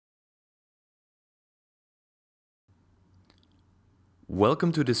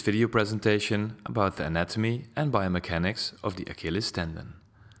Welcome to this video presentation about the anatomy and biomechanics of the Achilles tendon.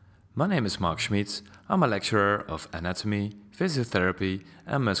 My name is Mark Schmitz. I'm a lecturer of anatomy, physiotherapy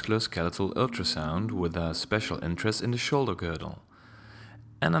and musculoskeletal ultrasound with a special interest in the shoulder girdle.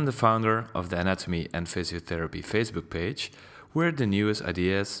 And I'm the founder of the Anatomy and Physiotherapy Facebook page, where the newest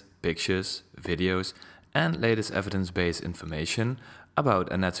ideas, pictures, videos and latest evidence-based information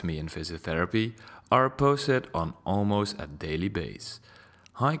about anatomy and physiotherapy are posted on almost a daily basis.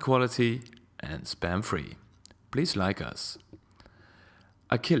 High quality and spam-free. Please like us.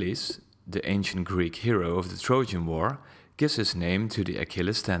 Achilles, the ancient Greek hero of the Trojan War, gives his name to the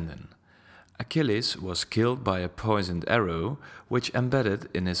Achilles tendon. Achilles was killed by a poisoned arrow which embedded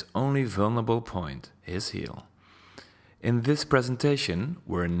in his only vulnerable point, his heel. In this presentation,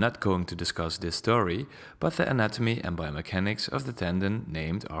 we're not going to discuss this story, but the anatomy and biomechanics of the tendon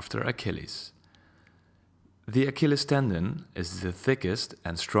named after Achilles. The Achilles tendon is the thickest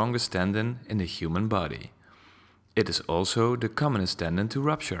and strongest tendon in the human body. It is also the commonest tendon to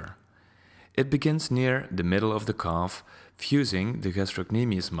rupture. It begins near the middle of the calf, fusing the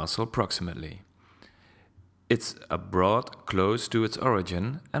gastrocnemius muscle proximately. It's a broad close to its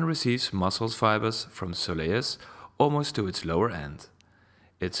origin and receives muscle fibers from soleus almost to its lower end.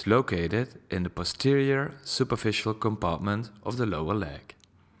 It's located in the posterior superficial compartment of the lower leg.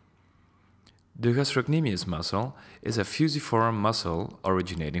 The gastrocnemius muscle is a fusiform muscle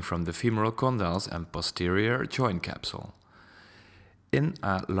originating from the femoral condyles and posterior joint capsule. In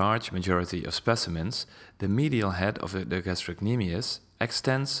a large majority of specimens, the medial head of the gastrocnemius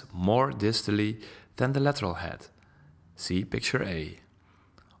extends more distally than the lateral head. See picture A.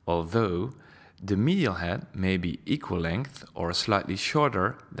 Although the medial head may be equal length or slightly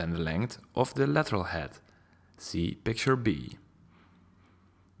shorter than the length of the lateral head. See picture B.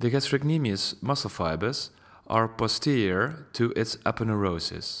 The gastrocnemius muscle fibers are posterior to its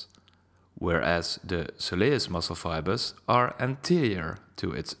aponeurosis, whereas the soleus muscle fibers are anterior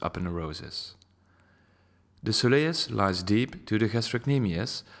to its aponeurosis. The soleus lies deep to the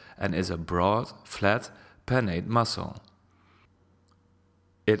gastrocnemius and is a broad, flat, pannate muscle.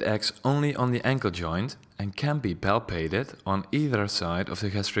 It acts only on the ankle joint and can be palpated on either side of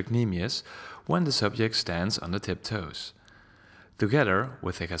the gastrocnemius when the subject stands on the tiptoes. Together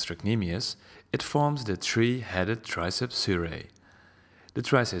with the gastrocnemius, it forms the three-headed triceps surae. The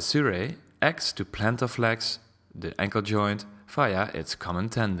triceps surae acts to plantarflex the ankle joint via its common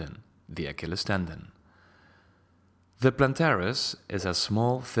tendon, the Achilles tendon. The plantaris is a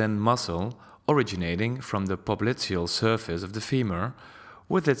small, thin muscle originating from the popliteal surface of the femur,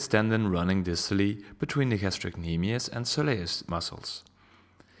 with its tendon running distally between the gastrocnemius and soleus muscles.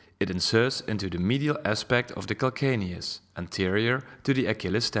 It inserts into the medial aspect of the calcaneus, anterior to the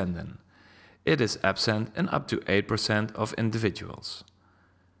Achilles tendon. It is absent in up to 8% of individuals.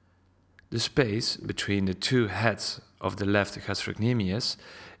 The space between the two heads of the left gastrocnemius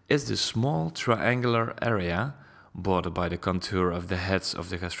is the small triangular area, bordered by the contour of the heads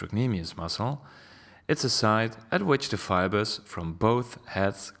of the gastrocnemius muscle. It's a site at which the fibers from both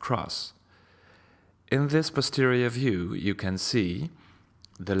heads cross. In this posterior view, you can see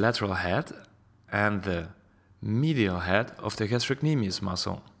the lateral head and the medial head of the gastrocnemius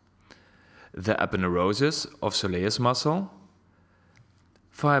muscle, the aponeurosis of soleus muscle,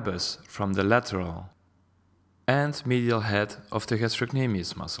 fibers from the lateral and medial head of the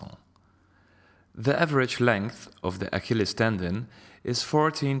gastrocnemius muscle. The average length of the Achilles tendon is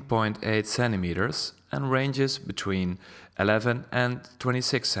 14.8 centimeters and ranges between 11 and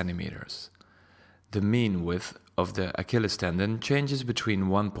 26 centimeters. The mean width of the Achilles tendon changes between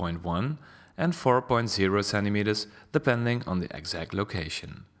 1.1 and 4.0 centimeters depending on the exact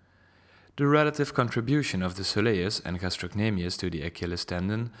location. The relative contribution of the soleus and gastrocnemius to the Achilles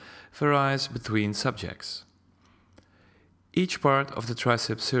tendon varies between subjects. Each part of the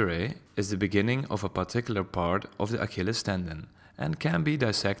triceps surae is the beginning of a particular part of the Achilles tendon and can be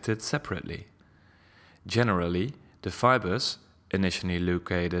dissected separately. Generally, the fibers, initially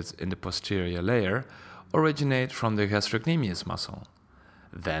located in the posterior layer, originate from the gastrocnemius muscle.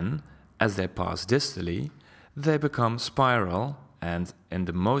 Then, as they pass distally, they become spiral and, in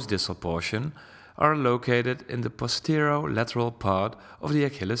the most distal portion, are located in the posterolateral part of the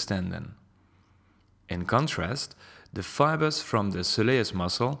Achilles tendon. In contrast, the fibers from the soleus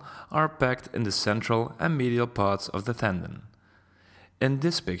muscle are packed in the central and medial parts of the tendon. In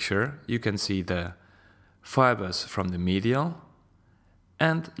this picture, you can see the fibers from the medial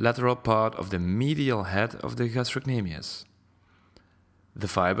and lateral part of the medial head of the gastrocnemius, the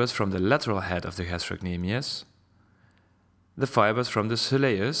fibers from the lateral head of the gastrocnemius, the fibers from the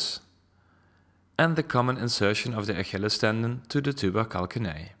soleus, and the common insertion of the Achilles tendon to the tuber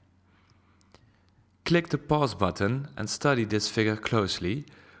calcaneae. Click the pause button and study this figure closely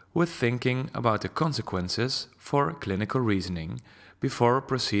with thinking about the consequences for clinical reasoning before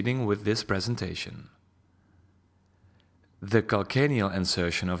proceeding with this presentation. The calcaneal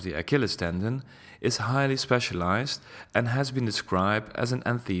insertion of the Achilles tendon is highly specialized and has been described as an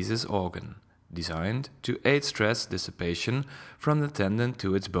anthesis organ, designed to aid stress dissipation from the tendon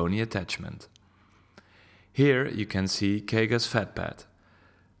to its bony attachment. Here you can see Kager's fat pad.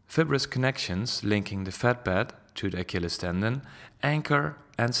 Fibrous connections linking the fat pad to the Achilles tendon anchor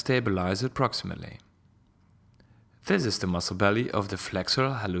and stabilize it proximally. This is the muscle belly of the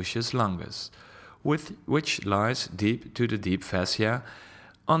flexor hallucis longus, which lies deep to the deep fascia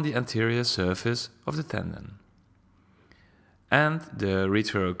on the anterior surface of the tendon, and the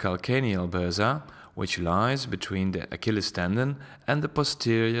retrocalcaneal bursa, which lies between the Achilles tendon and the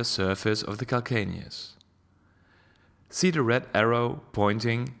posterior surface of the calcaneus. See the red arrow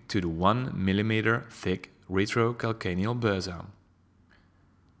pointing to the 1 mm thick retrocalcaneal bursa.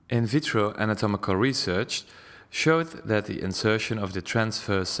 In vitro anatomical research showed that the insertion of the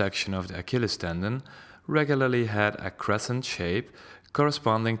transverse section of the Achilles tendon regularly had a crescent shape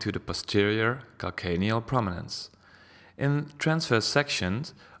corresponding to the posterior calcaneal prominence. In transverse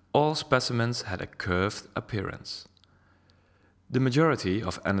sections, all specimens had a curved appearance. The majority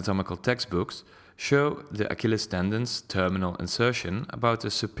of anatomical textbooks show the Achilles tendon's terminal insertion about the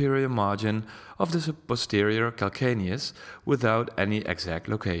superior margin of the posterior calcaneus without any exact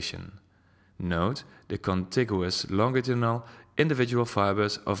location. Note the contiguous longitudinal individual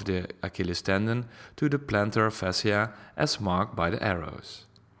fibers of the Achilles tendon to the plantar fascia as marked by the arrows.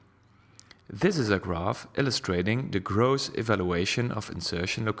 This is a graph illustrating the gross evaluation of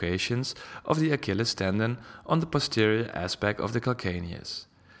insertion locations of the Achilles tendon on the posterior aspect of the calcaneus.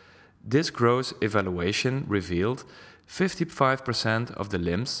 This gross evaluation revealed 55% of the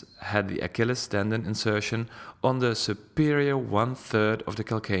limbs had the Achilles tendon insertion on the superior 1/3 of the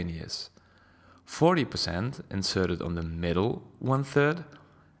calcaneus, 40% inserted on the middle 1/3,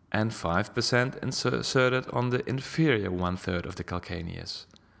 and 5% inserted on the inferior 1/3 of the calcaneus.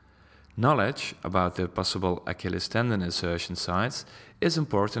 Knowledge about the possible Achilles tendon insertion sites is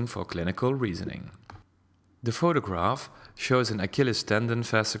important for clinical reasoning. The photograph shows an Achilles tendon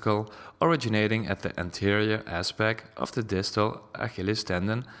vesicle originating at the anterior aspect of the distal Achilles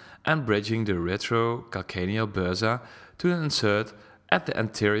tendon and bridging the retrocalcaneal bursa to insert at the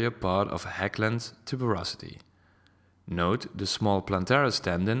anterior part of Hackland's tuberosity. Note the small plantaris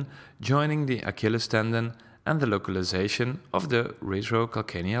tendon joining the Achilles tendon and the localization of the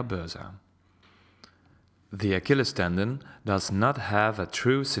retrocalcaneal bursa. The Achilles tendon does not have a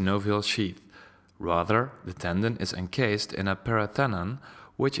true synovial sheath. Rather, the tendon is encased in a perithenon,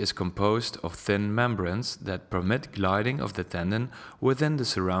 which is composed of thin membranes that permit gliding of the tendon within the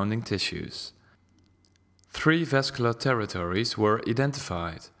surrounding tissues. 3 vascular territories were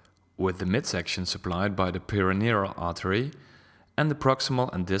identified, with the midsection supplied by the peroneal artery and the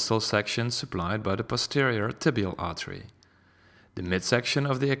proximal and distal sections supplied by the posterior tibial artery. The midsection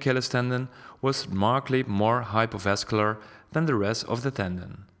of the Achilles tendon was markedly more hypovascular than the rest of the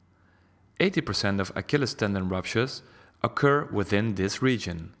tendon. 80% of Achilles tendon ruptures occur within this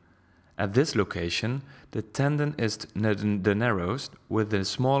region. At this location, the tendon is the narrowest with the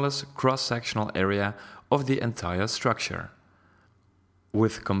smallest cross-sectional area of the entire structure.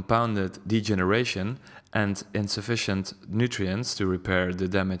 With compounded degeneration and insufficient nutrients to repair the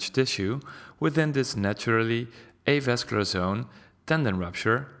damaged tissue, within this naturally avascular zone, tendon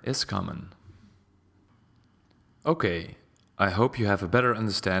rupture is common. Okay, I hope you have a better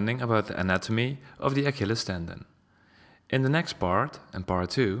understanding about the anatomy of the Achilles tendon. In the next part, in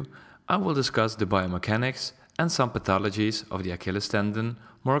part 2, I will discuss the biomechanics and some pathologies of the Achilles tendon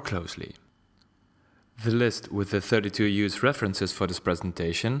more closely. The list with the 32 used references for this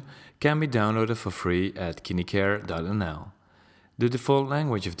presentation can be downloaded for free at kinicare.nl. The default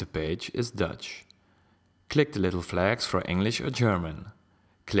language of the page is Dutch. Click the little flags for English or German.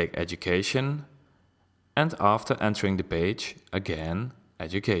 Click Education, and after entering the page, again,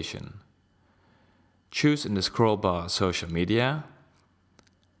 Education. Choose in the scroll bar Social Media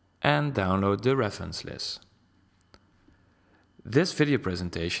and download the reference list. This video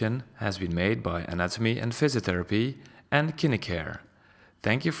presentation has been made by Anatomy and Physiotherapy and Kinicare.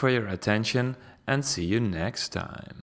 Thank you for your attention and see you next time.